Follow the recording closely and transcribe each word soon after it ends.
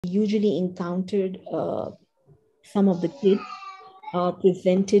usually encountered some of the kids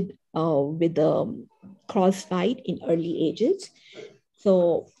presented with a crossbite in early ages.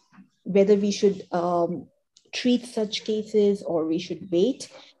 So whether we should treat such cases or we should wait,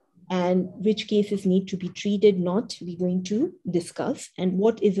 and which cases need to be treated, not, we're going to discuss, and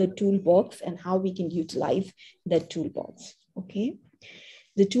what is a toolbox and how we can utilize that toolbox, okay?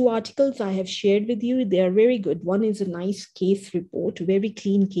 The two articles I have shared with you, they are very good. One is a nice case report, very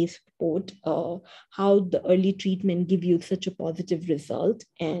clean case report, how the early treatment give you such a positive result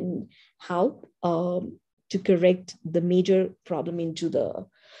and how to correct the major problem into the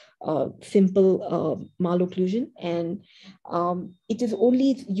simple malocclusion. And it is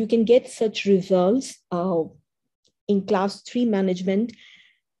only, you can get such results in class 3 management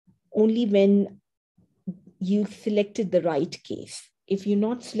only when you selected the right case. If you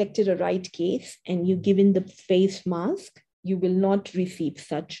not selected a right case and you given the face mask, you will not receive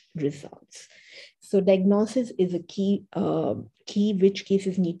such results. So diagnosis is a key, which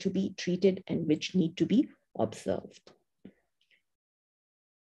cases need to be treated and which need to be observed.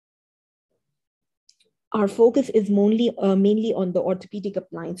 Our focus is mainly on the orthopedic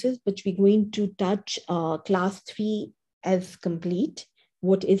appliances, but we're going to touch class 3 as complete.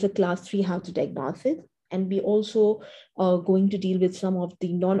 What is a class 3, how to diagnose it? And we also are going to deal with some of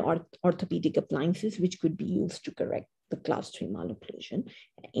the non-orthopedic appliances which could be used to correct the class 3 malocclusion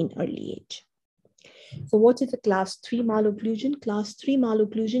in early age. So what is a class 3 malocclusion? Class 3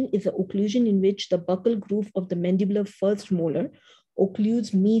 malocclusion is an occlusion in which the buccal groove of the mandibular first molar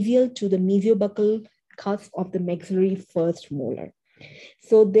occludes mesial to the mesiobuccal cusp of the maxillary first molar.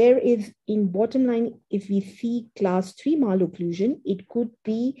 So there is, in bottom line, if we see class 3 malocclusion, it could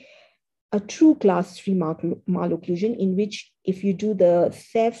be a true class 3 malocclusion in which if you do the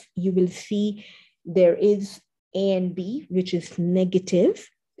CEF, you will see there is A and B, which is negative.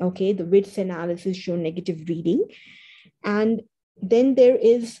 Okay, the width analysis show negative reading. And then there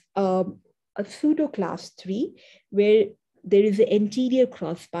is a pseudo class 3 where there is an anterior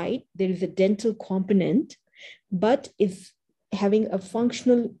crossbite, there is a dental component, but is having a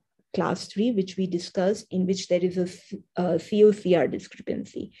functional class 3, which we discussed, in which there is a COCR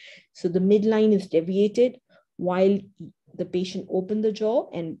discrepancy. So the midline is deviated while the patient opened the jaw,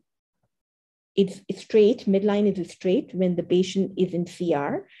 and it's straight, midline is straight when the patient is in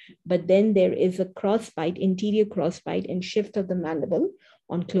CR, but then there is a crossbite, interior crossbite, and shift of the mandible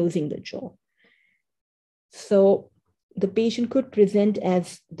on closing the jaw. So the patient could present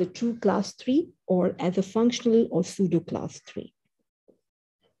as the true class 3 or as a functional or pseudo class 3.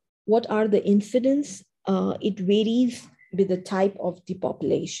 What are the incidents? It varies with the type of the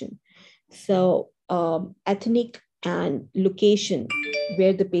population. So ethnic and location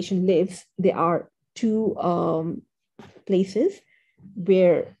where the patient lives, there are two places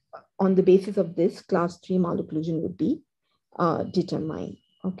where on the basis of this class 3 malocclusion would be determined.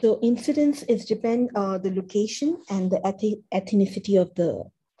 Okay, so incidence is depend the location and the ethnicity of the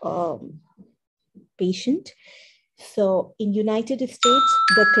patient. So in United States,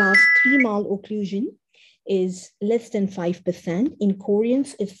 the class 3 malocclusion is less than 5%. In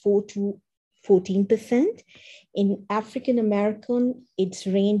Koreans, it's 4 to 14%. In African American, it's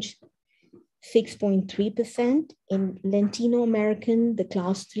range 6.3%. In Latino American, the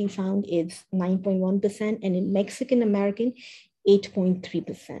class 3 found is 9.1%. And in Mexican American,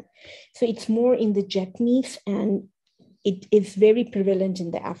 8.3%. So it's more in the Japanese, and it is very prevalent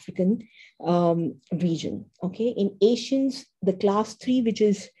in the African region. Okay, in Asians, the class 3, which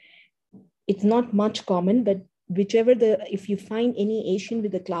is, it's not much common, but whichever if you find any Asian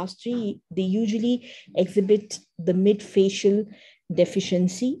with the class 3, they usually exhibit the mid-facial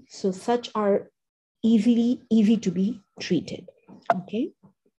deficiency. So such are easy to be treated. Okay.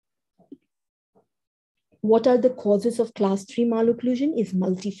 What are the causes of class 3 malocclusion is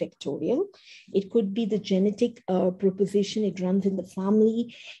multifactorial. It could be the genetic proposition, it runs in the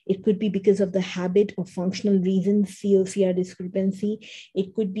family. It could be because of the habit or functional reasons, COCR discrepancy.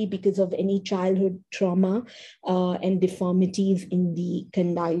 It could be because of any childhood trauma and deformities in the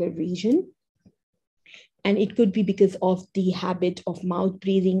condylar region. And it could be because of the habit of mouth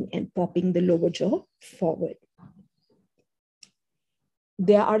breathing and popping the lower jaw forward.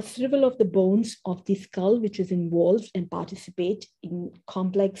 There are several of the bones of the skull which is involved and participate in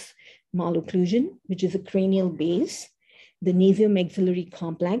complex malocclusion, which is a cranial base, the nasiomaxillary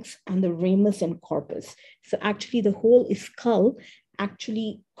complex, and the ramus and corpus. So actually the whole skull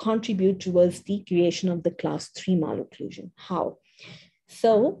actually contribute towards the creation of the class 3 malocclusion. How?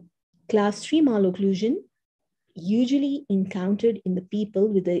 So class 3 malocclusion usually encountered in the people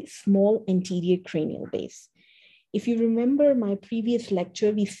with a small anterior cranial base. If you remember my previous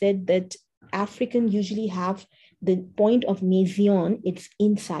lecture, we said that African usually have the point of nasion, it's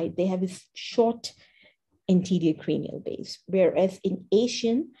inside. They have a short anterior cranial base, whereas in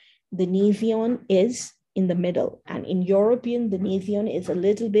Asian, the nasion is in the middle. And in European, the nasion is a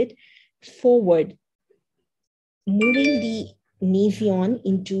little bit forward, moving the nasion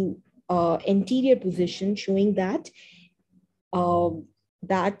into anterior position, showing that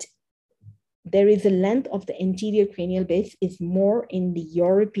that there is a length of the anterior cranial base is more in the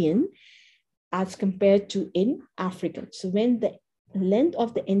European as compared to in African. So when the length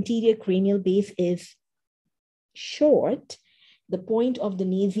of the anterior cranial base is short, the point of the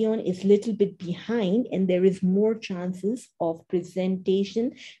nasion is a little bit behind, and there is more chances of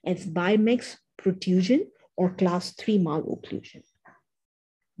presentation as bimax protrusion or class 3 malocclusion.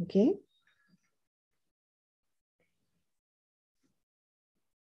 Okay.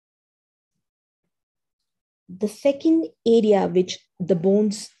 The second area which the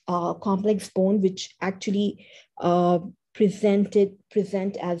bones, complex bone, which actually present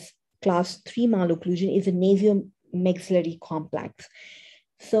as class 3 malocclusion is a nasio-maxillary complex.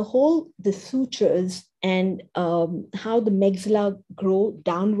 So the sutures and how the maxilla grow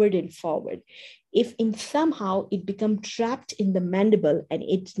downward and forward. If in somehow it becomes trapped in the mandible and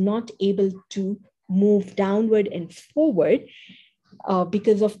it's not able to move downward and forward,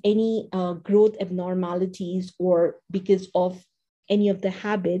 because of any growth abnormalities or because of any of the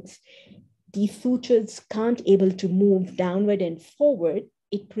habits, these sutures can't able to move downward and forward.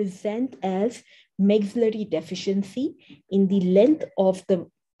 It presents as maxillary deficiency in the length of the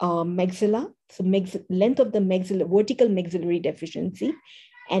maxilla, so length of the maxilla, vertical maxillary deficiency,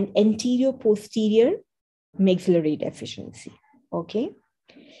 and anterior-posterior maxillary deficiency, okay?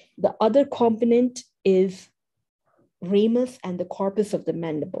 The other component is ramus and the corpus of the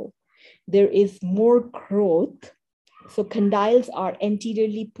mandible. There is more growth. So condyles are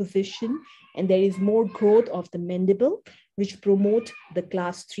anteriorly positioned and there is more growth of the mandible, which promote the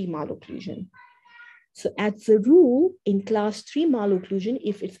class 3 malocclusion. So as a rule, in class 3 malocclusion,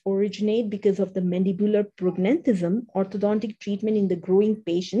 if it's originate because of the mandibular prognathism, orthodontic treatment in the growing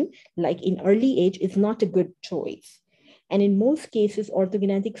patient, like in early age, is not a good choice. And in most cases,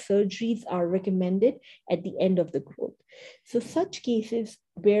 orthodontic surgeries are recommended at the end of the growth. So such cases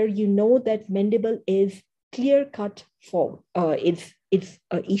where you know that mandible is clear-cut for it's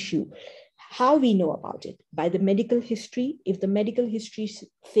an issue. How we know about it? By the medical history. If the medical history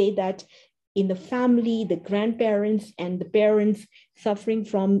say that in the family, the grandparents and the parents suffering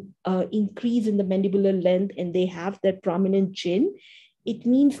from increase in the mandibular length and they have that prominent chin, it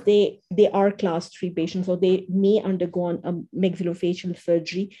means they are class 3 patients, or they may undergo a maxillofacial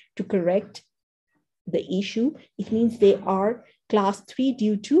surgery to correct the issue. It means they are class 3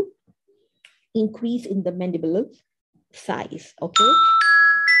 due to increase in the mandibular size, okay?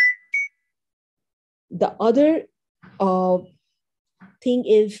 The other thing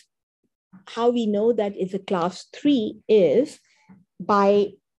is how we know that it's a class 3 is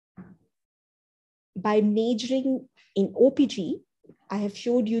by measuring in OPG. I have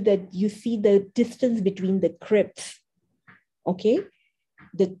showed you that you see the distance between the crypts, okay?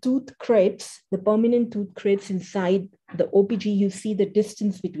 The tooth crypts, the permanent tooth crypts inside the OPG, you see the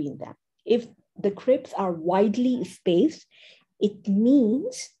distance between them. If the crypts are widely spaced, it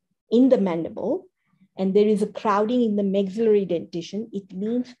means in the mandible, and there is a crowding in the maxillary dentition, it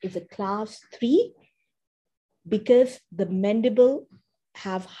means it's a class 3 because the mandible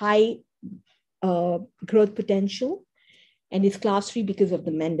have high growth potential, and it's class 3 because of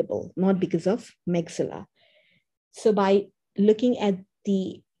the mandible, not because of maxilla. So by looking at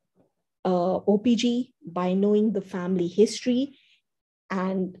the OPG, by knowing the family history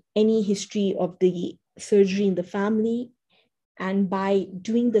and any history of the surgery in the family, and by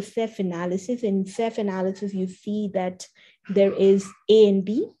doing the Ceph analysis, in Ceph analysis, you see that there is A and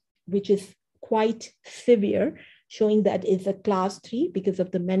B, which is quite severe, showing that it's a class 3 because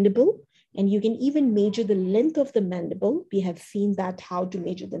of the mandible. And you can even measure the length of the mandible. We have seen that how to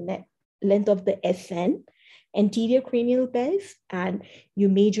measure the length of the SN, anterior cranial base, and you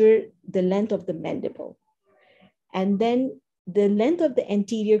measure the length of the mandible. And then the length of the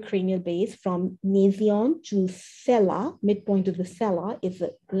anterior cranial base from nasion to sella, midpoint of the sella, is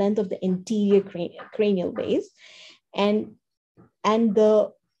the length of the anterior cranial base. And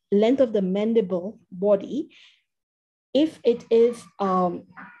the length of the mandible body, if it is,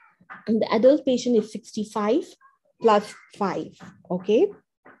 the adult patient is 65 plus 5, okay?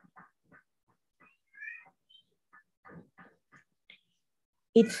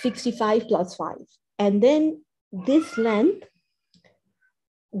 It's 65 plus 5. And then this length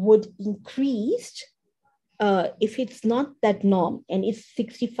would increase if it's not that norm, and if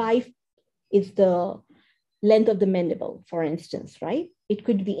 65 is the length of the mandible, for instance, right? It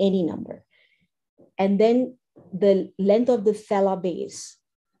could be any number. And then the length of the sella base.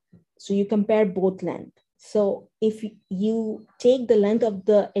 So you compare both length. So if you take the length of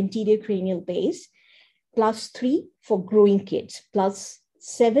the anterior cranial base, +3 for growing kids,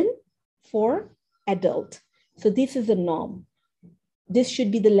 +7 for adult. So this is a norm. This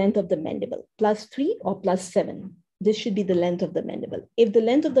should be the length of the mandible, +3 or +7. This should be the length of the mandible. If the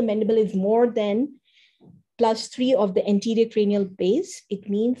length of the mandible is more than +3 of the anterior cranial base, it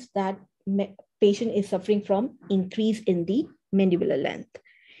means that patient is suffering from increase in the mandibular length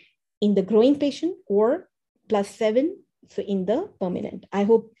in the growing patient, or +7, so in the permanent. I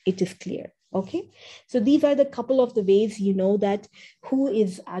hope it is clear. Okay, so these are the couple of the ways you know that who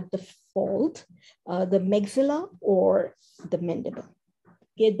is at the fault, the maxilla or the mandible.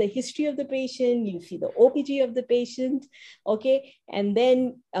 Get the history of the patient, you see the OPG of the patient, okay? And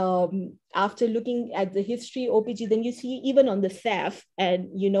then after looking at the history, OPG, then you see even on the SAF, and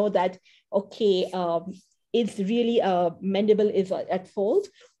you know that, okay, it's really mandible is at fault,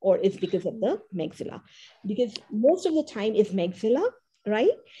 or it's because of the maxilla. Because most of the time it's maxilla,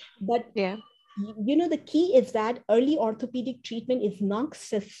 right? But yeah, you know, the key is that early orthopedic treatment is not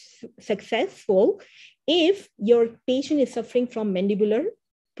successful if your patient is suffering from mandibular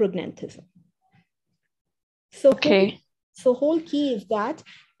prognathism. So, okay. So whole key is that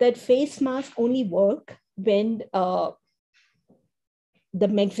face mask only work when the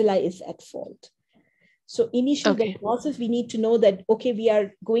maxilla is at fault. So initial diagnosis, we need to know that, okay, we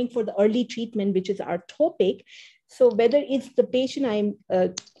are going for the early treatment, which is our topic. So whether it's the patient I'm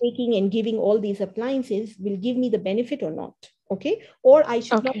taking and giving all these appliances will give me the benefit or not, okay? Or I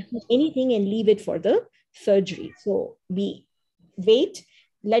should not do anything and leave it for the surgery. So we wait,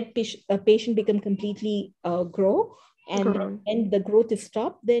 let a patient become completely grow, and when the growth is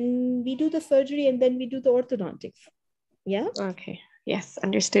stopped, then we do the surgery, and then we do the orthodontics. Yeah? Okay, yes,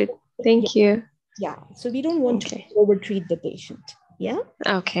 understood. Thank you. Yeah, so we don't want to over-treat the patient. Yeah?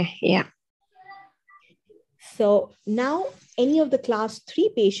 Okay, yeah. So now any of the class 3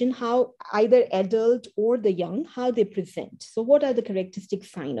 patient, how either adult or the young, how they present. So what are the characteristic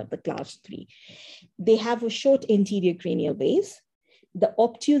signs of the class 3? They have a short anterior cranial base. The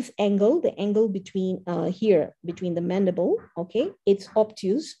obtuse angle, the angle between here, between the mandible, okay, it's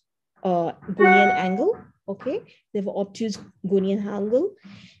obtuse gonian angle, okay? They have obtuse gonian angle.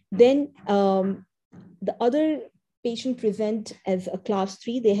 Then the other patient present as a class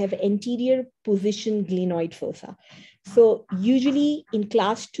 3, they have anterior position glenoid fossa. So usually in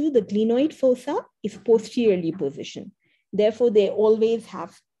class 2, the glenoid fossa is posteriorly positioned. Therefore, they always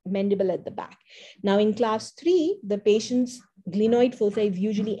have mandible at the back. Now in class 3, the patient's glenoid fossa is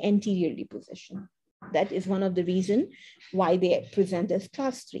usually anteriorly positioned. That is one of the reasons why they present as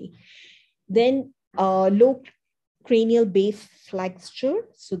class 3. Then low cranial base flexure.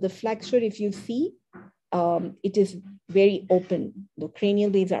 So the flexure, if you see, it is very open. The cranial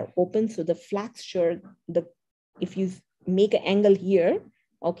bases are open. So the flexure, if you make an angle here,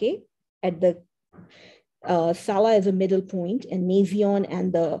 okay, at the sala as a middle point, and masion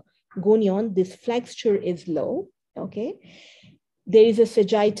and the gonion, this flexure is low, okay. There is a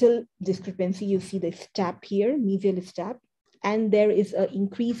sagittal discrepancy. You see the stap here, mesial stap, and there is an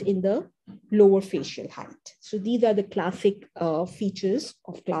increase in the lower facial height. So these are the classic features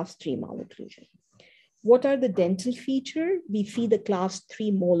of class 3 malocclusion. What are the dental features? We see the class 3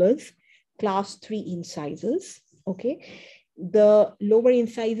 molars, class 3 incisors, okay? The lower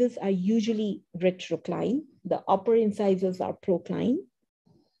incisors are usually retrocline. The upper incisors are procline.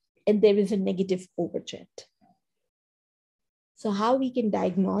 And there is a negative overjet. So how we can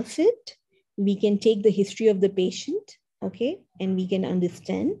diagnose it? We can take the history of the patient, okay? And we can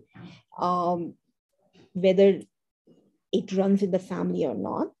understand whether it runs in the family or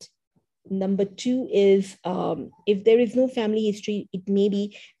not. Number 2 is if there is no family history, it may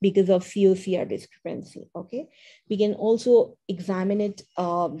be because of COCR discrepancy, okay? We can also examine it,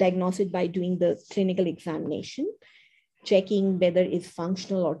 diagnose it by doing the clinical examination, checking whether it's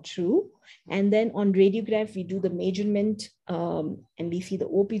functional or true. And then on radiograph, we do the measurement and we see the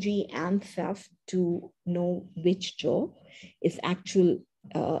OPG and FAF to know which jaw is actual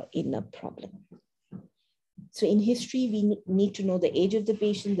in a problem. So in history, we need to know the age of the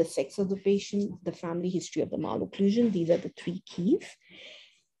patient, the sex of the patient, the family history of the malocclusion. These are the 3 keys.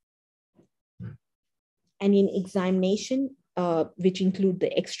 And in examination, which include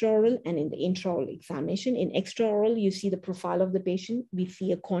the extraoral and in the intraoral examination. In extraoral, you see the profile of the patient. We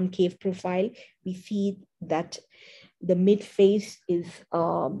see a concave profile. We see that the mid face is,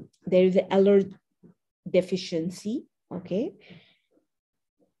 there is an deficiency, okay?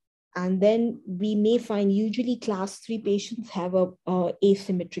 And then we may find usually class 3 patients have a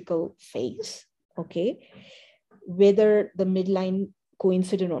asymmetrical face, okay? Whether the midline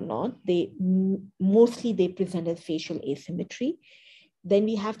coincident or not, mostly they present as facial asymmetry. Then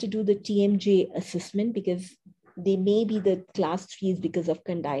we have to do the TMJ assessment because they may be the class 3s because of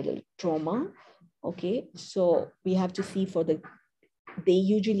condyle trauma, okay? So we have to see they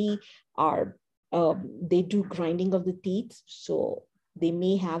usually are, they do grinding of the teeth, so they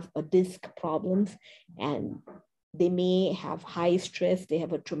may have a disc problems and they may have high stress, they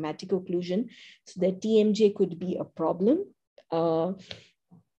have a traumatic occlusion. So the TMJ could be a problem.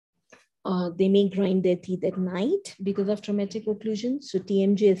 They may grind their teeth at night because of traumatic occlusion. So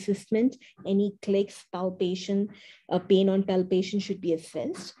TMJ assessment, any clicks, palpation, pain on palpation should be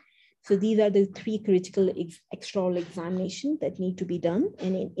assessed. So these are the 3 critical extraoral examinations that need to be done.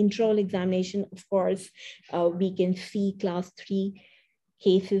 And in intraoral examination, of course, we can see class 3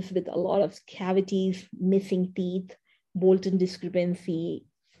 cases with a lot of cavities, missing teeth, Bolton discrepancy,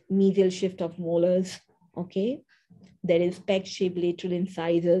 mesial shift of molars, okay? There is peg-shaped lateral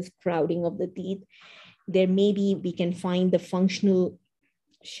incisors, crowding of the teeth. There may be, we can find the functional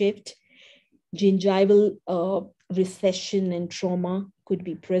shift, gingival recession and trauma could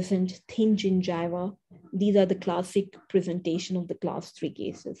be present, thin gingiva. These are the classic presentation of the class 3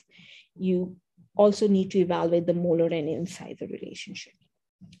 cases. You also need to evaluate the molar and incisor relationship,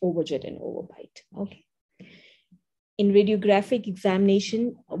 overjet and overbite, okay? In radiographic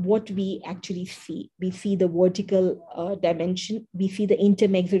examination, what we actually see, we see the vertical dimension, we see the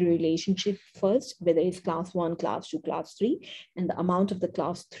intermaxillary relationship first, whether it's class 1, class 2, class 3, and the amount of the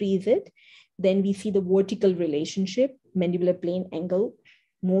class 3 is it. Then we see the vertical relationship, mandibular plane angle,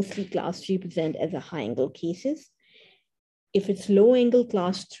 mostly class 3 present as a high angle cases. If it's low angle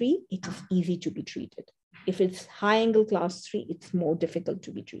class 3, it is easy to be treated. If it's high angle class 3, it's more difficult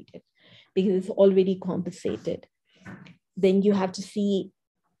to be treated because it's already compensated. Then you have to see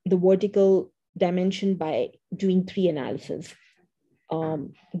the vertical dimension by doing 3 analyses,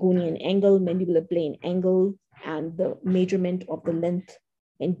 Gonian angle, mandibular plane angle, and the measurement of the length,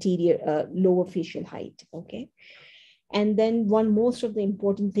 anterior, lower facial height, okay? And then most of the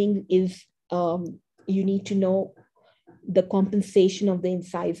important thing is you need to know the compensation of the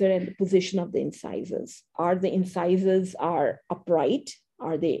incisor and the position of the incisors. Are the incisors upright?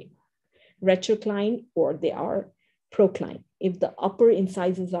 Are they retrocline or they are procline? If the upper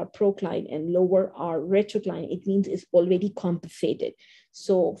incisors are procline and lower are retrocline, it means it's already compensated.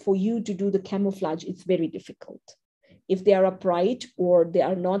 So for you to do the camouflage, it's very difficult. If they are upright or they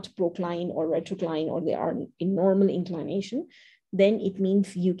are not procline or retrocline or they are in normal inclination, then it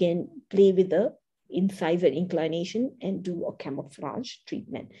means you can play with the incisor inclination and do a camouflage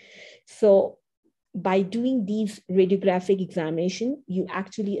treatment. So by doing these radiographic examination, you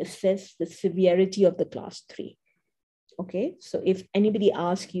actually assess the severity of the class 3. Okay, so if anybody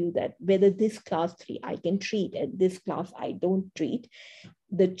asks you that whether this class 3 I can treat and this class I don't treat,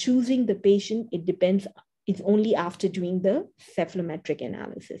 the choosing the patient, it depends, it's only after doing the cephalometric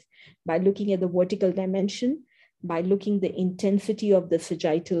analysis. By looking at the vertical dimension, by looking the intensity of the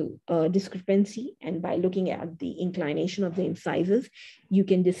sagittal discrepancy, and by looking at the inclination of the incisors, you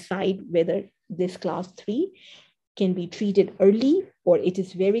can decide whether this class 3 can be treated early or it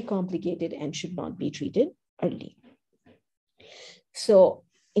is very complicated and should not be treated early. So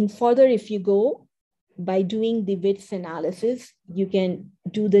in further, if you go by doing the width analysis, you can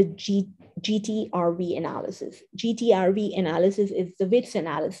do the GTRV analysis. GTRV analysis is the width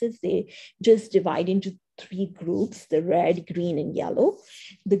analysis. They just divide into 3 groups, the red, green, and yellow.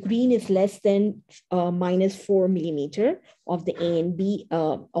 The green is less than -4 millimeter of the A and B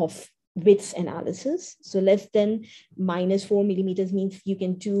of width analysis. So less than -4 millimeters means you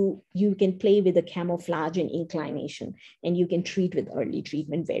can play with the camouflage and inclination, and you can treat with early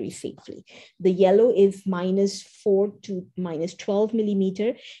treatment very safely. The yellow is -4 to -12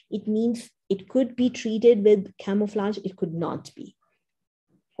 millimeter. It means it could be treated with camouflage, it could not be.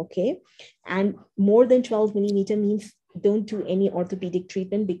 Okay, and more than 12 millimeter means don't do any orthopedic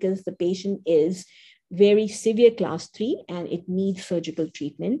treatment because the patient is very severe class 3 and it needs surgical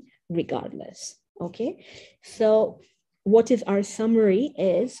treatment regardless. Okay, so what is our summary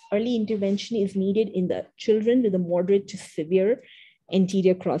is early intervention is needed in the children with a moderate to severe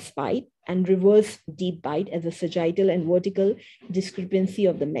anterior crossbite and reverse deep bite as a sagittal and vertical discrepancy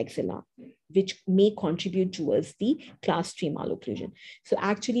of the maxilla, which may contribute towards the class 3 malocclusion. So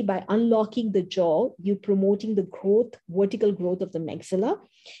actually by unlocking the jaw, you're promoting the growth, vertical growth of the maxilla,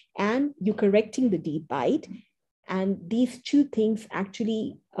 and you're correcting the deep bite. And these two things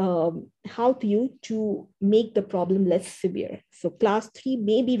actually help you to make the problem less severe. So class 3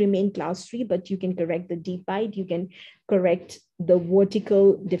 maybe remain class 3, but you can correct the deep bite, you can correct the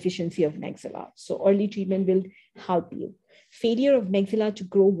vertical deficiency of maxilla. So early treatment will help you. Failure of maxilla to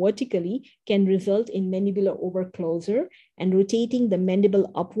grow vertically can result in mandibular overclosure and rotating the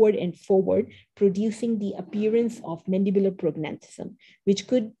mandible upward and forward, producing the appearance of mandibular prognathism, which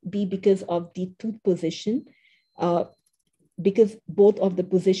could be because of the tooth position, because both of the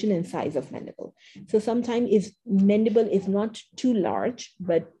position and size of mandible. So sometimes if mandible is not too large,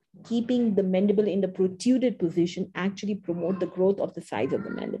 but keeping the mandible in the protruded position actually promote the growth of the size of the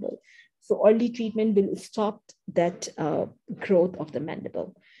mandible. So early treatment will stop that growth of the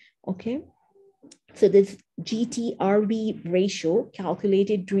mandible, okay? So this GTRV ratio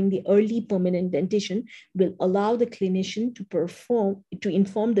calculated during the early permanent dentition will allow the clinician to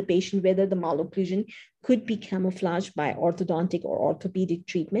inform the patient whether the malocclusion could be camouflaged by orthodontic or orthopedic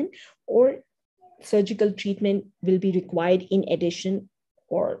treatment, or surgical treatment will be required in addition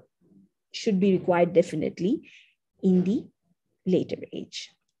or should be required definitely in the later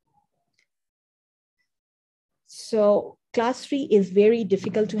age. So class 3 is very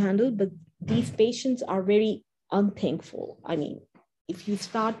difficult to handle, but these patients are very unthankful. I mean, if you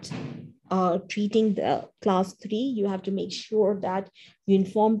start treating the class 3, you have to make sure that you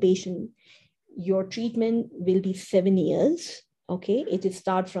inform patient your treatment will be 7 years. Okay, it will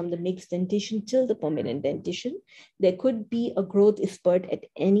start from the mixed dentition till the permanent dentition. There could be a growth spurt at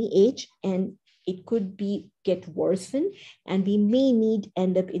any age, and it could get worsened, and we may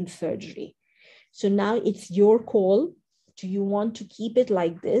end up in surgery. So now it's your call. Do you want to keep it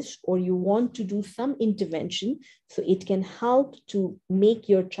like this, or you want to do some intervention so it can help to make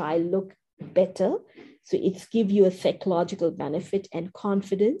your child look better? So it's give you a psychological benefit and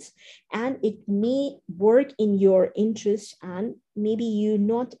confidence, and it may work in your interest, and maybe you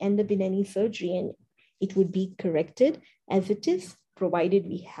not end up in any surgery and it would be corrected as it is, provided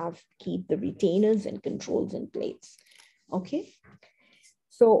we keep the retainers and controls in place. Okay.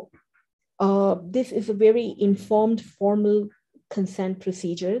 So this is a very informed, formal consent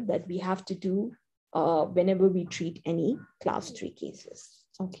procedure that we have to do whenever we treat any class 3 cases.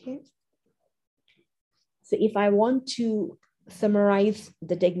 Okay. So if I want to summarize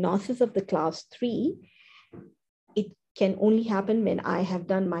the diagnosis of the class 3, it can only happen when I have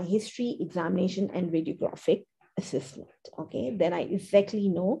done my history, examination, and radiographic assessment. Okay, then I exactly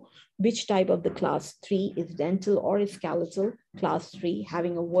know which type of the class 3 is dental or skeletal class 3,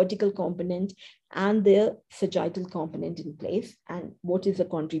 having a vertical component and the sagittal component in place, and what is the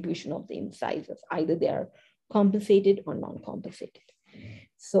contribution of the incisors, either they are compensated or non-compensated.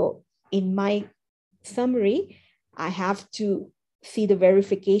 So in my summary, I have to see the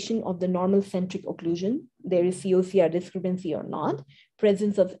verification of the normal centric occlusion. There is COCR discrepancy or not,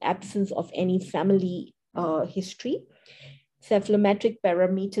 presence of absence of any family history. Cephalometric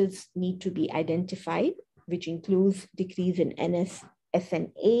parameters need to be identified, which includes decrease in NS,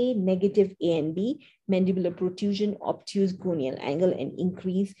 SNA, negative A and B, mandibular protrusion, obtuse gonial angle, and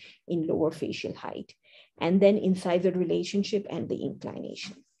increase in lower facial height. And then incisor relationship and the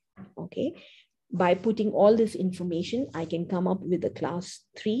inclination. Okay. By putting all this information, I can come up with a class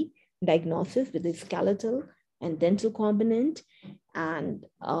 3 diagnosis with a skeletal and dental component. And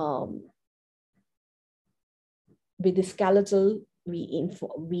with the skeletal,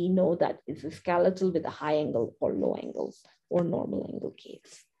 we know that it's a skeletal with a high angle or low angle or normal angle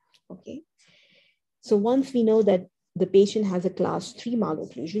case. Okay. So once we know that the patient has a class 3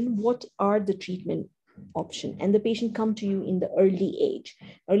 malocclusion, what are the treatment option? And the patient come to you in the early age.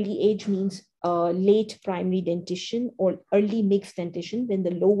 Early age means late primary dentition or early mixed dentition, when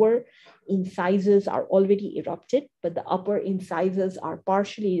the lower incisors are already erupted, but the upper incisors are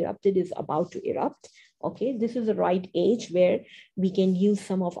partially erupted, is about to erupt. Okay, this is the right age where we can use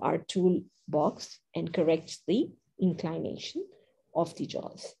some of our toolbox and correct the inclination of the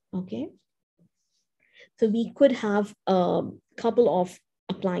jaws. Okay, so we could have a couple of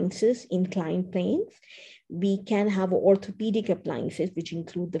appliances, inclined planes. We can have orthopedic appliances, which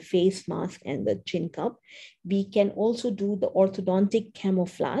include the face mask and the chin cup. We can also do the orthodontic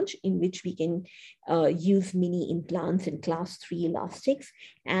camouflage, in which we can use mini implants and class 3 elastics.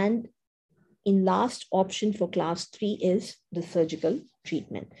 And in last option for class 3 is the surgical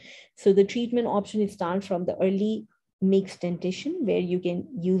treatment. So the treatment option is start from the early mixed dentition, where you can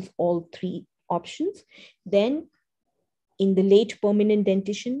use all 3 options. Then in the late permanent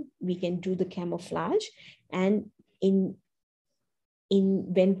dentition, we can do the camouflage. And on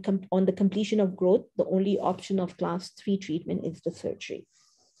the completion of growth, the only option of class 3 treatment is the surgery.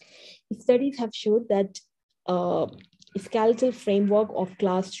 Studies have showed that skeletal framework of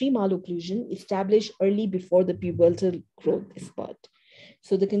class 3 malocclusion established early before the pubertal growth spurt.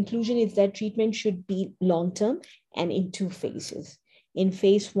 So the conclusion is that treatment should be long-term and in 2 phases. In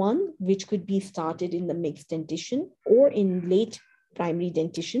phase 1, which could be started in the mixed dentition or in late primary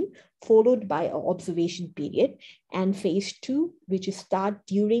dentition, followed by an observation period, and phase 2, which is start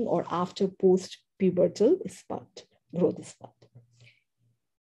during or after post-pubertal spurt, growth spurt.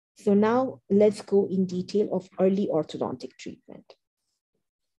 So now let's go in detail of early orthodontic treatment.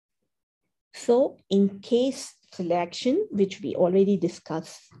 So in case selection, which we already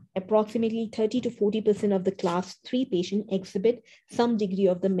discussed, approximately 30 to 40% of the class 3 patient exhibit some degree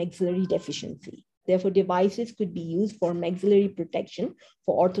of the maxillary deficiency. Therefore, devices could be used for maxillary protection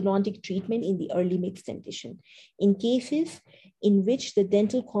for orthodontic treatment in the early mixed dentition. In cases in which the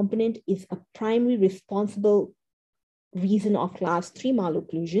dental component is a primary responsible reason of class 3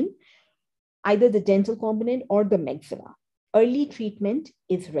 malocclusion, either the dental component or the maxilla, early treatment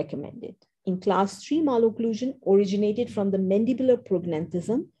is recommended. In class 3 malocclusion originated from the mandibular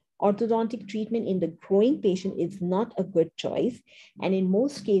prognathism, orthodontic treatment in the growing patient is not a good choice. And in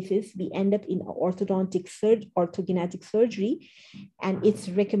most cases, we end up in orthognathic surgery, and it's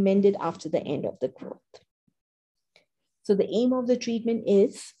recommended after the end of the growth. So the aim of the treatment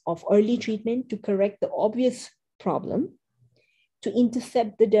is of early treatment to correct the obvious problem, to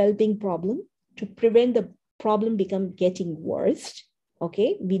intercept the developing problem, to prevent the problem getting worse.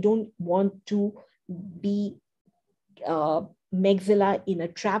 Okay, we don't want to be maxilla in a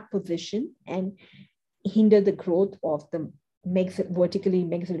trap position and hinder the growth of the vertically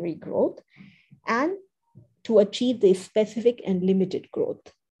maxillary growth, and to achieve the specific and limited growth.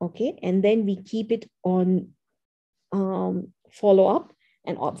 Okay, and then we keep it on follow-up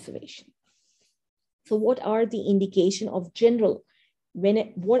and observation. So what are the indication of general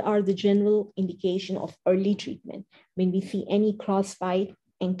what are the general indication of early treatment? When we see any crossbite,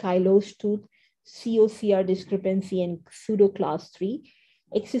 ankylosed tooth, COCR discrepancy and pseudo class 3,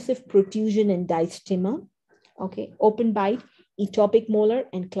 excessive protrusion and diastema, okay, open bite, etopic molar,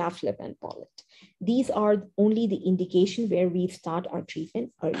 and cleft lip and palate. These are only the indication where we start our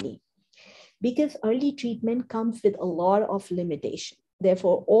treatment early. Because early treatment comes with a lot of limitation.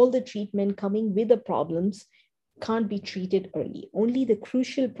 Therefore, all the treatment coming with the problems can't be treated early. Only the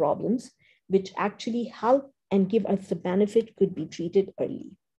crucial problems which actually help and give us the benefit could be treated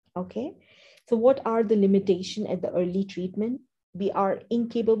early. Okay, so what are the limitations at the early treatment? We are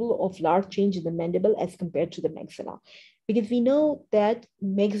incapable of large change in the mandible as compared to the maxilla, because we know that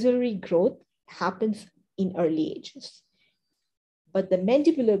maxillary growth happens in early ages, but the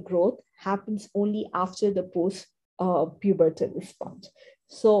mandibular growth happens only after the post-pubertal response.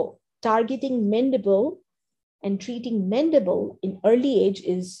 So targeting mandible and treating mandible in early age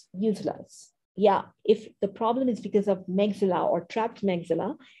is useless. Yeah, if the problem is because of maxilla or trapped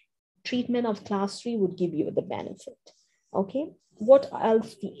maxilla, treatment of class 3 would give you the benefit. Okay, what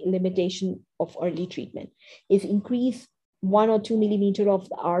else the limitation of early treatment is increase 1 or 2 millimeter of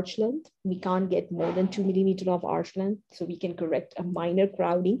the arch length. We can't get more than 2 millimeter of arch length, so we can correct a minor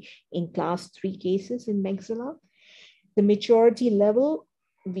crowding in class 3 cases in maxilla. The maturity level,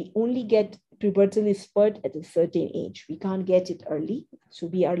 we only get pubertal spurt at a certain age. We can't get it early, so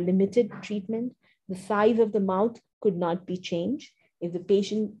we are limited treatment. The size of the mouth could not be changed. If the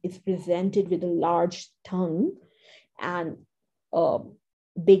patient is presented with a large tongue and a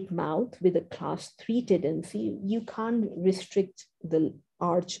big mouth with a class 3 tendency, you can't restrict the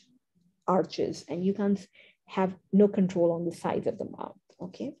arches, and you can't have no control on the size of the mouth.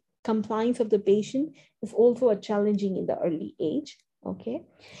 Okay, compliance of the patient is also a challenging in the early age. Okay,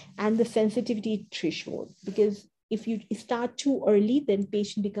 and the sensitivity threshold, because if you start too early, then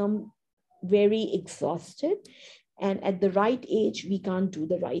patient become very exhausted, and at the right age, we can't do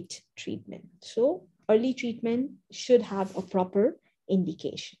the right treatment. So early treatment should have a proper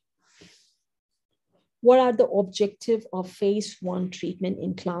indication. What are the objectives of phase 1 treatment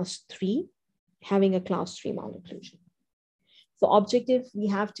in class 3, having a class 3 malocclusion? So objective, we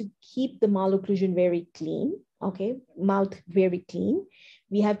have to keep the malocclusion very clean. Okay, mouth very clean.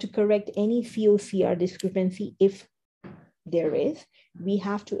 We have to correct any COCR discrepancy if there is. We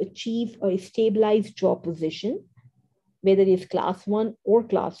have to achieve a stabilized jaw position, whether it's class 1 or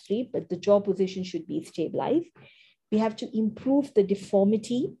class 3, but the jaw position should be stabilized. We have to improve the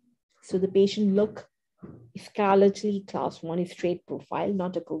deformity, so the patient look scalately class 1 is straight profile,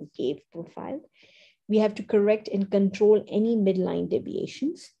 not a concave profile. We have to correct and control any midline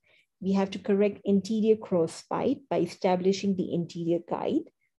deviations. We have to correct anterior crossbite by establishing the anterior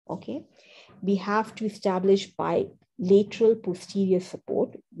guide. Okay, we have to establish bilateral posterior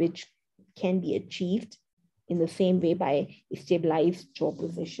support, which can be achieved in the same way by a stabilized jaw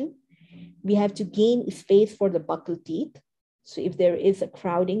position. We have to gain space for the buccal teeth. So if there is a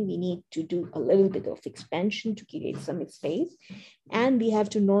crowding, we need to do a little bit of expansion to create some space. And we have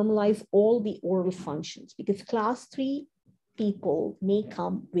to normalize all the oral functions, because class 3 people may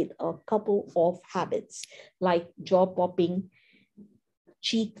come with a couple of habits like jaw popping,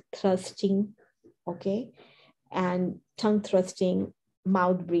 cheek thrusting, okay, and tongue thrusting,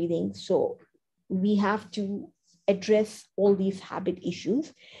 mouth breathing. So we have to address all these habit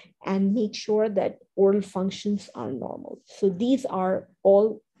issues and make sure that oral functions are normal. So these are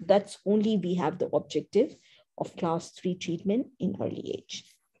all, that's only we have the objective of class 3 treatment in early age.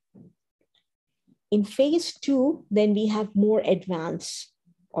 In phase 2, then we have more advanced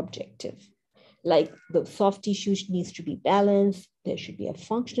objective, like the soft tissue needs to be balanced, there should be a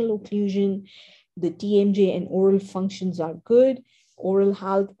functional occlusion, the TMJ and oral functions are good, oral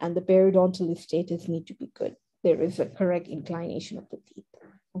health and the periodontal status need to be good. There is a correct inclination of the teeth,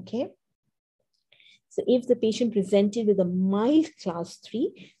 okay? So if the patient presented with a mild class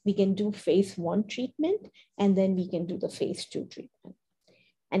 3, we can do phase 1 treatment, and then we can do the phase 2 treatment.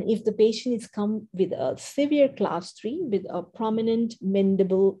 And if the patient is come with a severe class 3 with a prominent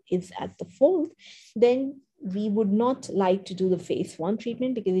mandible is at the fold, then we would not like to do the phase 1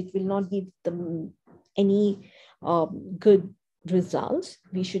 treatment because it will not give them any good results.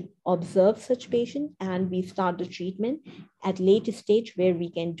 We should observe such patient and we start the treatment at later stage where we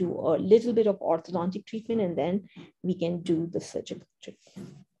can do a little bit of orthodontic treatment and then we can do the surgical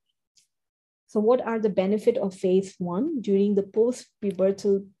treatment. So what are the benefits of phase 1 during the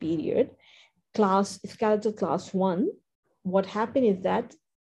post-pubertal period? Skeletal class 1, what happened is that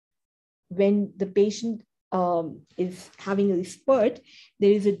when the patient is having a spurt,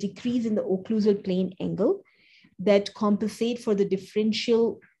 there is a decrease in the occlusal plane angle that compensate for the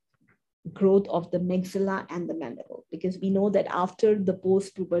differential growth of the maxilla and the mandible, because we know that after the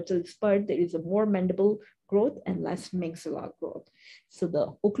post-pubertal spurt, there is a more mandible growth and less maxilla growth. So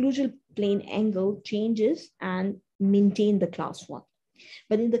the occlusal plane angle changes and maintain the class 1.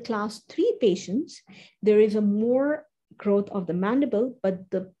 But in the class 3 patients, there is a more growth of the mandible, but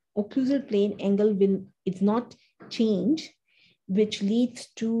the occlusal plane angle is not change, which leads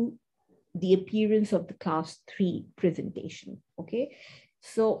to the appearance of the class 3 presentation, okay?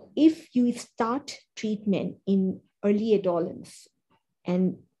 So if you start treatment in early adolescence,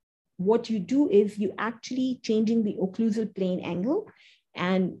 and what you do is you actually changing the occlusal plane angle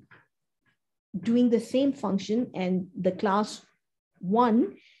and doing the same function, and the class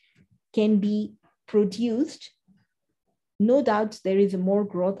 1 can be produced. No doubt there is a more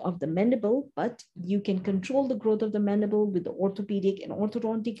growth of the mandible, but you can control the growth of the mandible with the orthopedic and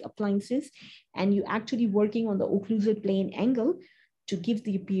orthodontic appliances, and you actually working on the occlusal plane angle to give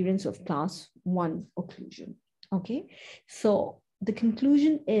the appearance of class 1 occlusion, okay? So the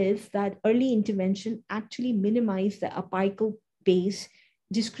conclusion is that early intervention actually minimizes the apical base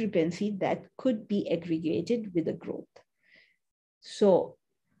discrepancy that could be aggregated with the growth. So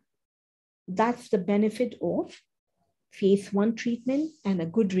that's the benefit of phase 1 treatment and a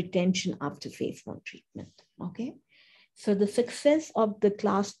good retention after phase 1 treatment, okay? So the success of the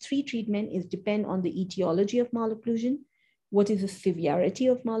class 3 treatment is depend on the etiology of malocclusion, what is the severity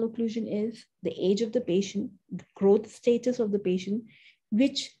of malocclusion is, the age of the patient, the growth status of the patient,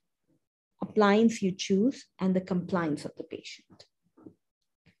 which appliance you choose, and the compliance of the patient.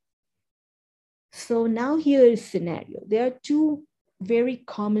 So now here is scenario. There are two very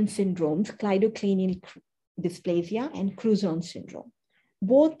common syndromes, cleidocranial dysplasia and Crouzon syndrome.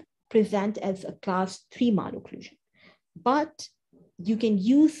 Both present as a class 3 malocclusion, but you can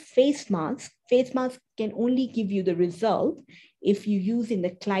use face mask. Face mask can only give you the result if you use in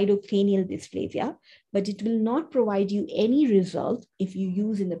the cleidocranial dysplasia, but it will not provide you any result if you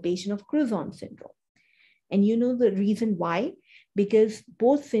use in the patient of Crouzon syndrome. And you know the reason why? Because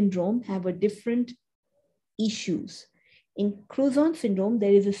both syndrome have a different issues. In Crouzon syndrome,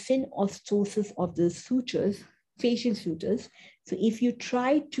 there is a synostosis of the sutures, facial sutures. So if you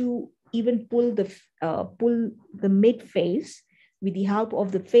try to even pull the mid face with the help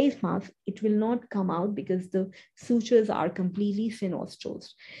of the face mask, it will not come out because the sutures are completely synostosed.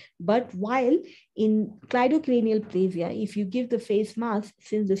 But while in cleidocranial dysplasia, if you give the face mask,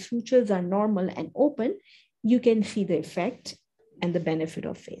 since the sutures are normal and open, you can see the effect and the benefit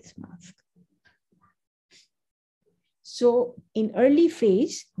of face mask. So in early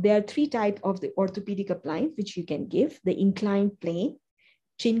phase, there are 3 types of the orthopedic appliance which you can give: the inclined plane,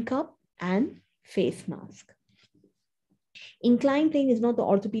 chin cup, and face mask. Inclined plane is not the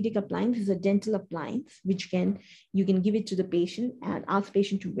orthopedic appliance, it's a dental appliance, which you can give it to the patient and ask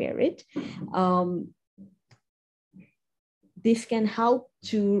patient to wear it. This can help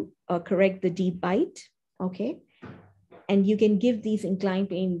to correct the deep bite, okay? And you can give these inclined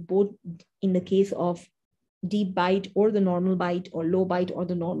plane both in the case of deep bite or the normal bite or low bite or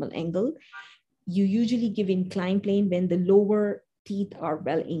the normal angle. You usually give inclined plane when the lower teeth are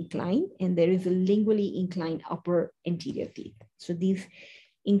well inclined and there is a lingually inclined upper anterior teeth. So these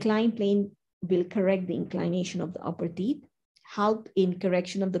inclined plane will correct the inclination of the upper teeth, help in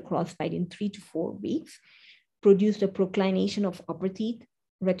correction of the crossbite in 3 to 4 weeks, produce the proclination of upper teeth,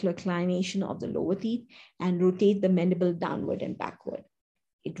 reclination of the lower teeth, and rotate the mandible downward and backward.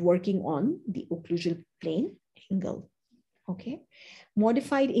 It working on the occlusal plane angle. Okay.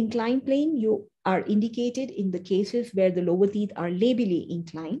 Modified inclined plane, you are indicated in the cases where the lower teeth are labially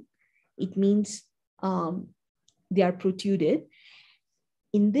inclined. It means they are protruded.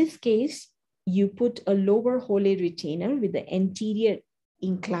 In this case, you put a lower whole retainer with the anterior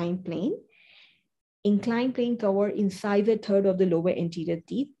inclined plane. Inclined plane cover incisor third of the lower anterior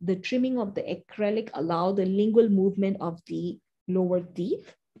teeth. The trimming of the acrylic allow the lingual movement of the lower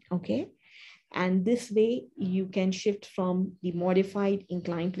teeth, okay? And this way you can shift from the modified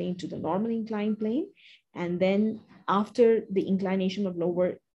inclined plane to the normal inclined plane. And then after the inclination of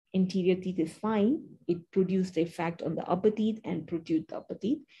lower anterior teeth is fine, it produces the effect on the upper teeth and protrude the upper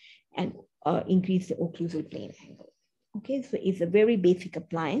teeth and increase the occlusal plane angle. Okay, so it's a very basic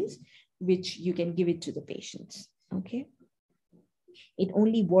appliance which you can give it to the patients, okay? It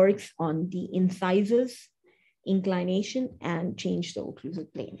only works on the incisors inclination and change the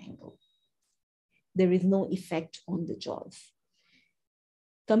occlusal plane angle. There is no effect on the jaws.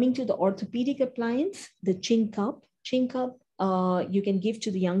 Coming to the orthopedic appliance, the chin cup. Chin cup you can give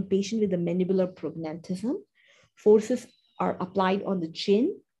to the young patient with a mandibular prognathism. Forces are applied on the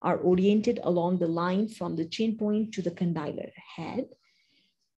chin, are oriented along the line from the chin point to the condylar head.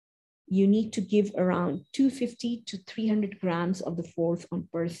 You need to give around 250 to 300 grams of the force on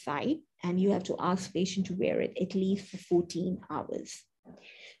per side, and you have to ask patient to wear it at least for 14 hours.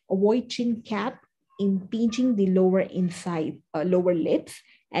 Avoid chin cap impinging the lower lips,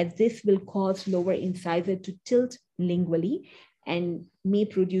 as this will cause lower incisor to tilt lingually and may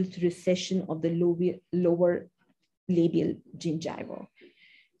produce recession of the lower labial gingiva.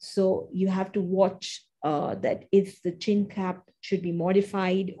 So you have to watch that if the chin cap should be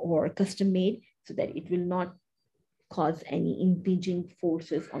modified or custom made so that it will not cause any impinging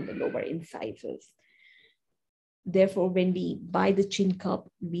forces on the lower incisors. Therefore, when we buy the chin cup,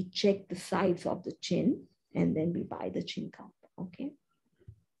 we check the size of the chin and then we buy the chin cup, okay?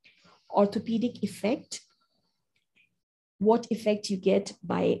 Orthopedic effect. What effect you get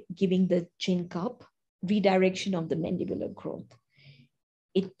by giving the chin cup? Redirection of the mandibular growth.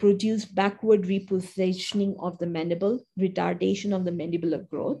 It produces backward repositioning of the mandible, retardation of the mandibular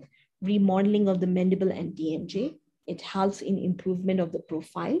growth, remodeling of the mandible and DMJ. It helps in improvement of the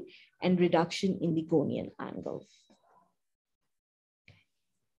profile and reduction in the gonian angle.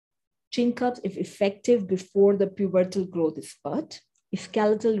 Chin cups, if effective before the pubertal growth is spurt,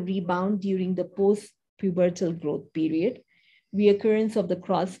 skeletal rebound during the post-pubertal growth period, reoccurrence of the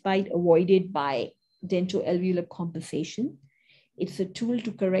crossbite avoided by dentoalveolar compensation. It's a tool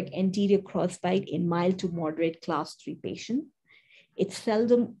to correct anterior crossbite in mild to moderate class 3 patient. It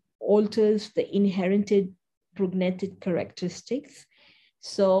seldom alters the inherited prognatic characteristics.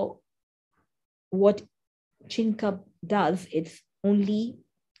 So what chin cup does, it's only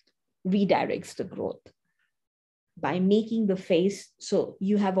redirects the growth by making the face. So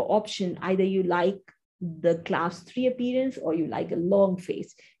you have an option, either you like the class 3 appearance or you like a long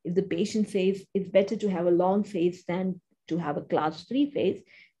face. If the patient says it's better to have a long face than to have a class 3 face,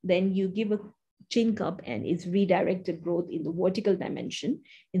 then you give a chin cup and it's redirected growth in the vertical dimension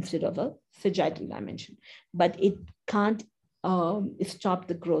instead of a sagittal dimension. But it can't stop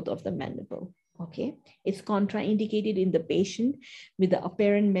the growth of the mandible, okay? It's contraindicated in the patient with the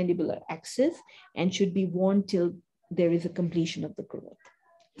apparent mandibular axis and should be worn till there is a completion of the growth.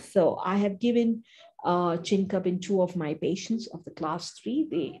 So I have given chin cup in 2 of my patients of the class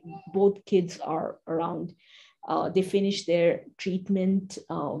 3. Both kids are around, they finished their treatment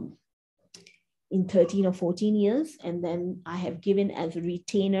in 13 or 14 years. And then I have given as a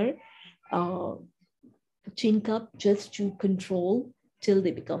retainer chin cup just to control till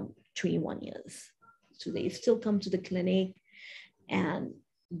they become 21 years. So they still come to the clinic, and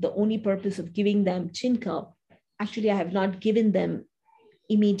the only purpose of giving them chin cup, actually I have not given them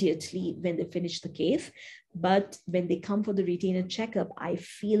immediately when they finish the case, but when they come for the retainer checkup, I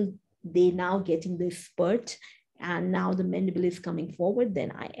feel they now getting this spurt and now the mandible is coming forward.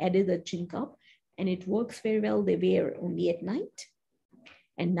 Then I added a chin cup and it works very well. They wear only at night.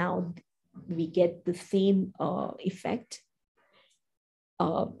 And now we get the same effect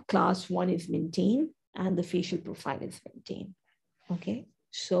class 1 is maintained and the facial profile is maintained. Okay,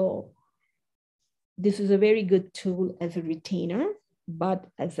 so this is a very good tool as a retainer, but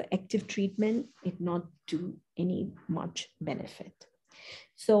as an active treatment, it not do any much benefit.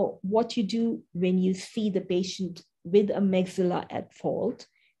 So what you do when you see the patient with a maxilla at fault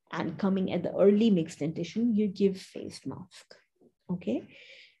and coming at the early mixed dentition, you give face mask. Okay,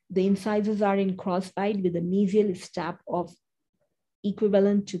 the incisors are in crossbite with a mesial stab of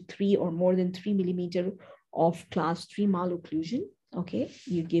equivalent to 3 or more than 3 millimeter of class 3 malocclusion. Okay,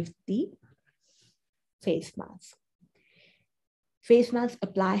 you give the face mask. Face masks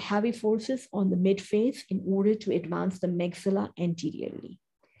apply heavy forces on the midface in order to advance the maxilla anteriorly.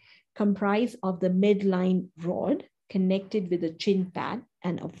 Comprise of the midline rod connected with a chin pad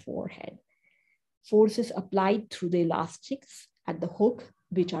and a forehead. Forces applied through the elastics at the hook,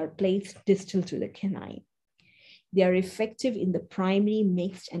 which are placed distal to the canine. They are effective in the primary,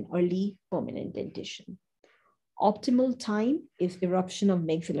 mixed, and early permanent dentition. Optimal time is eruption of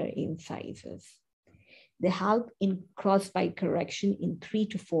maxillary incisors. They help in crossbite correction in 3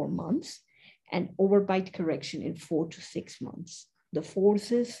 to 4 months and overbite correction in 4 to 6 months. The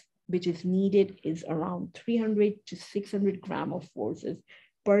forces which is needed is around 300 to 600 grams of forces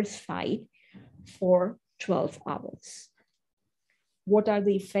per side for 12 hours. What are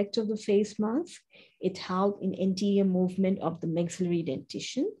the effects of the face mask? It helps in anterior movement of the maxillary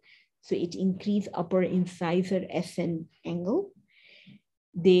dentition. So it increases upper incisor ascent angle.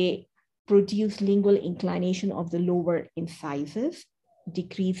 They produce lingual inclination of the lower incisors,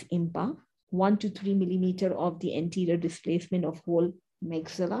 decrease impa, 1 to 3 millimeter of the anterior displacement of whole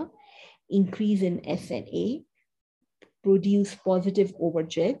maxilla, increase in SNA, produce positive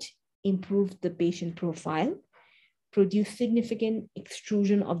overjet, improve the patient profile, produce significant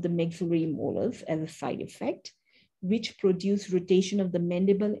extrusion of the maxillary molars as a side effect, which produce rotation of the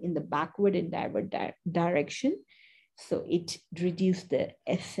mandible in the backward and downward direction. So it reduced the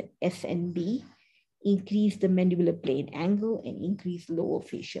SNB, increased the mandibular plane angle, and increased lower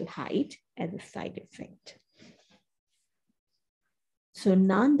facial height as a side effect. So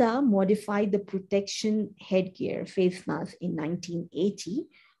Nanda modified the protection headgear face mask in 1980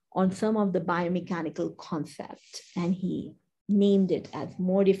 on some of the biomechanical concepts, and he named it as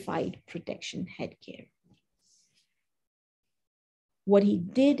modified protection headgear. What he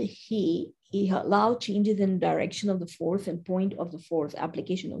did, he allowed changes in direction of the force and point of the force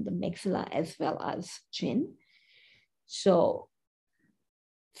application of the maxilla as well as chin. So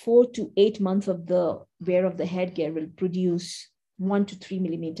 4 to 8 months of the wear of the headgear will produce 1 to 3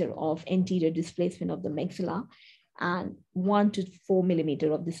 millimeter of anterior displacement of the maxilla and 1 to 4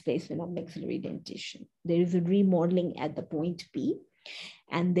 millimeter of displacement of maxillary dentition. There is a remodeling at the point B,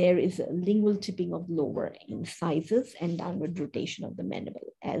 and there is a lingual tipping of lower incisors and downward rotation of the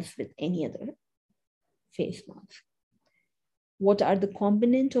mandible, as with any other face mask. What are the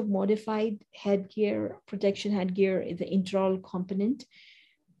components of modified headgear, protection headgear? Is the intraoral component,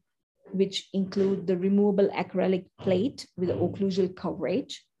 which include the removable acrylic plate with occlusal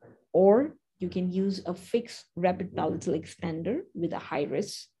coverage, or you can use a fixed rapid palatal expander with a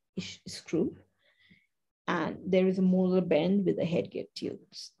high-risk screw. And there is a molar bend with the headgear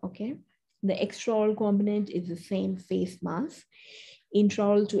tubes, okay? The extraoral component is the same face mask,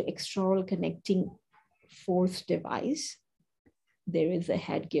 intraoral to extraoral connecting force device. There is a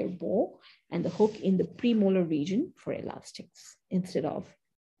headgear bow and the hook in the premolar region for elastics instead of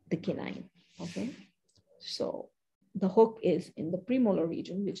the canine, okay? So the hook is in the premolar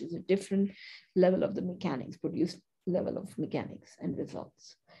region, which is a different level of the mechanics, produced level of mechanics and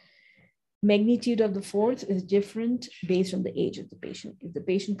results. Magnitude of the force is different based on the age of the patient. If the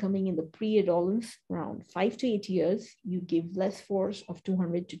patient coming in the pre-adolescence, around 5 to 8 years, you give less force of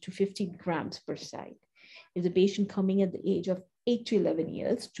 200 to 250 grams per side. If the patient coming at the age of 8 to 11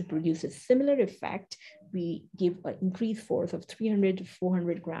 years, to produce a similar effect, we give an increased force of 300 to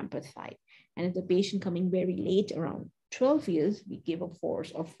 400 grams per side. And if the patient coming very late, around 12 years, we give a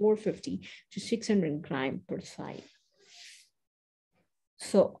force of 450 to 600 grams per side.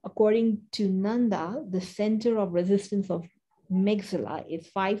 So according to Nanda, the center of resistance of maxilla is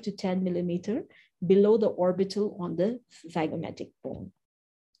 5 to 10 millimeter below the orbital on the zygomatic bone.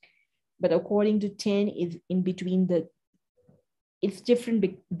 But according to 10 is in between the, it's different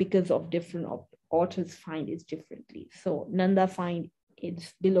because of different authors find it differently. So Nanda find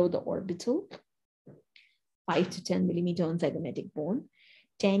it's below the orbital, 5 to 10 millimeter on zygomatic bone.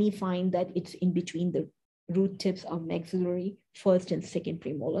 Tanny find that it's in between the root tips of maxillary first and second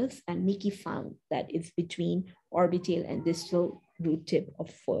premolars, and Nikki found that it's between orbital and distal root tip of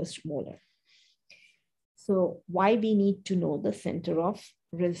first molar. So why we need to know the center of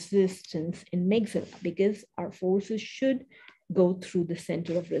resistance in maxilla? Because our forces should go through the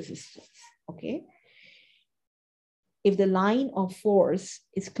center of resistance, okay? If the line of force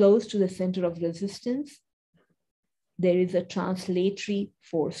is close to the center of resistance, there is a translatory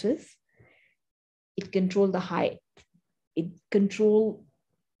forces. It controls the height. It controls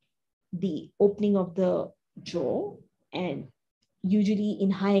the opening of the jaw, and usually in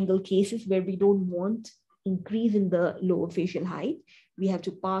high angle cases where we don't want increase in the lower facial height, we have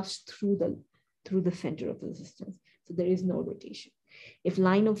to pass through the center of resistance. So there is no rotation. If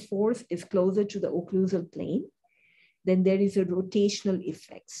line of force is closer to the occlusal plane, then there is a rotational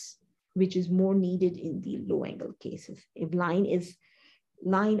effects, which is more needed in the low angle cases. If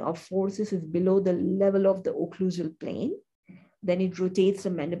line of forces is below the level of the occlusal plane, then it rotates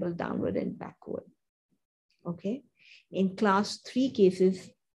the mandible downward and backward, okay? In class 3 cases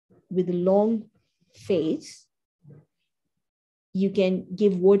with a long face, you can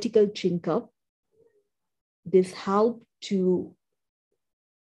give vertical chin cup. This helps to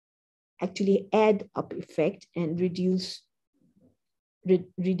actually add up effect and reduce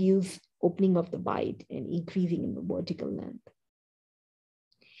opening of the bite and increasing in the vertical length.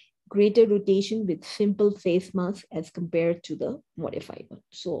 Greater rotation with simple face mask as compared to the modified one.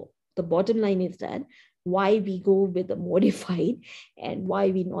 So the bottom line is that why we go with the modified and why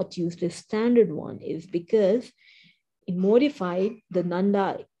we not use the standard one is because in modified, the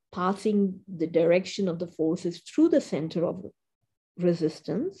Nanda passing the direction of the forces through the center of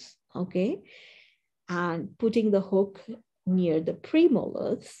resistance, okay, and putting the hook near the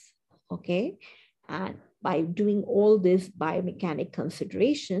premolars, okay, and by doing all this biomechanic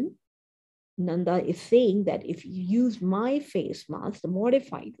consideration, Nanda is saying that if you use my face mask, the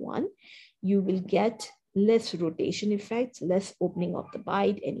modified one, you will get less rotation effects, less opening of the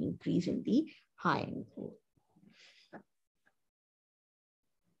bite, and increase in the high angle.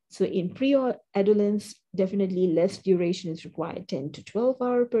 So in pre-adolescence, definitely less duration is required, 10 to 12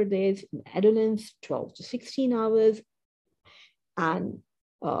 hours per day. In adolescence, 12 to 16 hours. And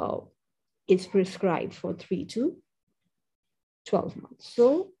it's prescribed for 3 to 12 months.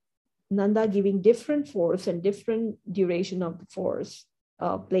 So Nanda giving different force and different duration of the force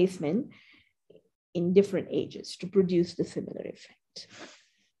placement in different ages to produce the similar effect.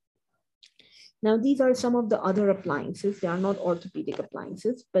 Now, these are some of the other appliances. They are not orthopedic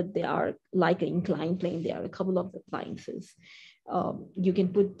appliances, but they are like an inclined plane. There are a couple of appliances. You can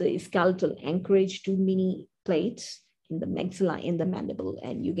put the skeletal anchorage to mini plates in the maxilla, in the mandible,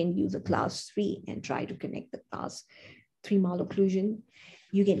 and you can use a class 3 and try to connect the class 3 malocclusion.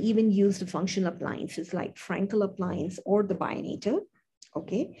 You can even use the functional appliances like Frankel appliance or the bionator,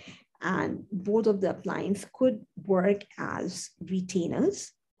 okay? And both of the appliances could work as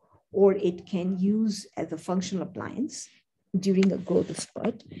retainers, or it can use as a functional appliance during a growth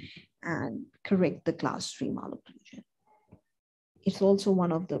spurt and correct the class 3 malocclusion. It's also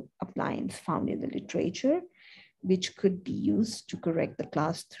one of the appliances found in the literature, which could be used to correct the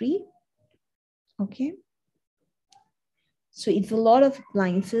class 3, okay? So it's a lot of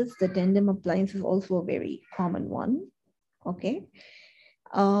appliances. The tandem appliance is also a very common one, okay?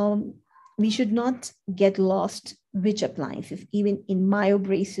 We should not get lost which appliances. Even in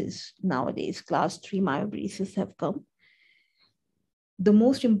myobraces nowadays, class 3 myobraces have come. The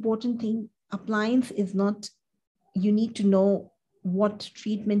most important thing, appliance is not, you need to know what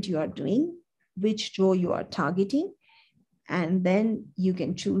treatment you are doing, which jaw you are targeting, and then you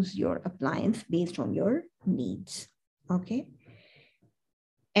can choose your appliance based on your needs, okay?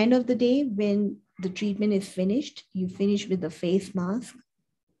 End of the day, when the treatment is finished, you finish with the face mask,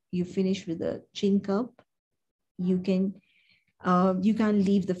 you finish with the chin cup, you can't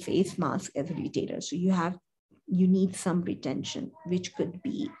leave the face mask as a retainer. So you need some retention, which could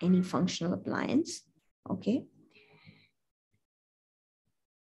be any functional appliance, okay?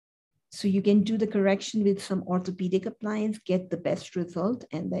 So you can do the correction with some orthopedic appliance, get the best result,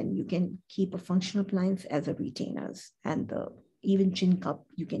 and then you can keep a functional appliance as a retainers, and the even chin cup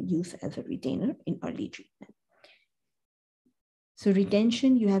you can use as a retainer in early treatment. So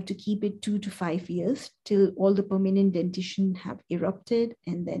retention, you have to keep it 2 to 5 years till all the permanent dentition have erupted,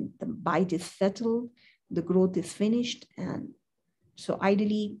 and then the bite is settled, the growth is finished. And so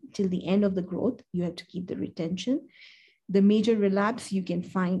ideally till the end of the growth, you have to keep the retention. The major relapse you can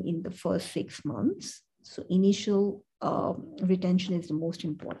find in the first 6 months. So initial retention is the most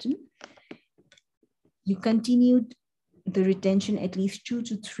important. You continued the retention at least 2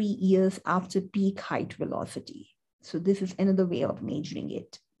 to 3 years after peak height velocity. So this is another way of measuring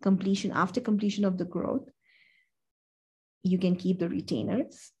it. After completion of the growth, you can keep the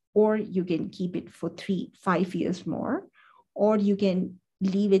retainers. or you can keep it for 5 years more, or you can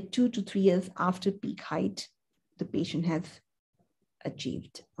leave it 2 to 3 years after peak height the patient has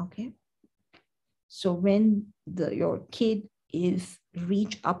achieved, okay? So when your kid is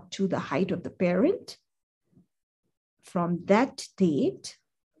reach up to the height of the parent, from that date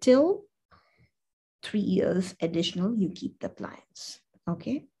till 3 years additional, you keep the appliance,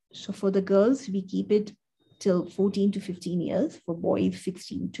 okay? So for the girls, we keep it till 14 to 15 years, for boys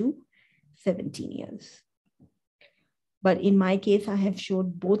 16 to 17 years. But in my case, I have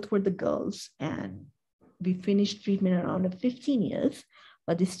showed both were the girls, and we finished treatment around 15 years,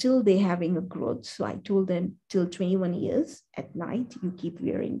 but still they having a growth. So I told them till 21 years at night, you keep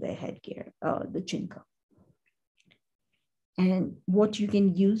wearing the headgear, the chin cup. And what you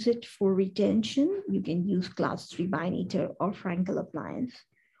can use it for retention, you can use class 3 binator or Frankel appliance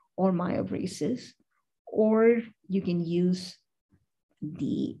or myobraces, or you can use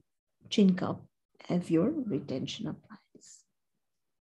the chin cup as your retention appliance.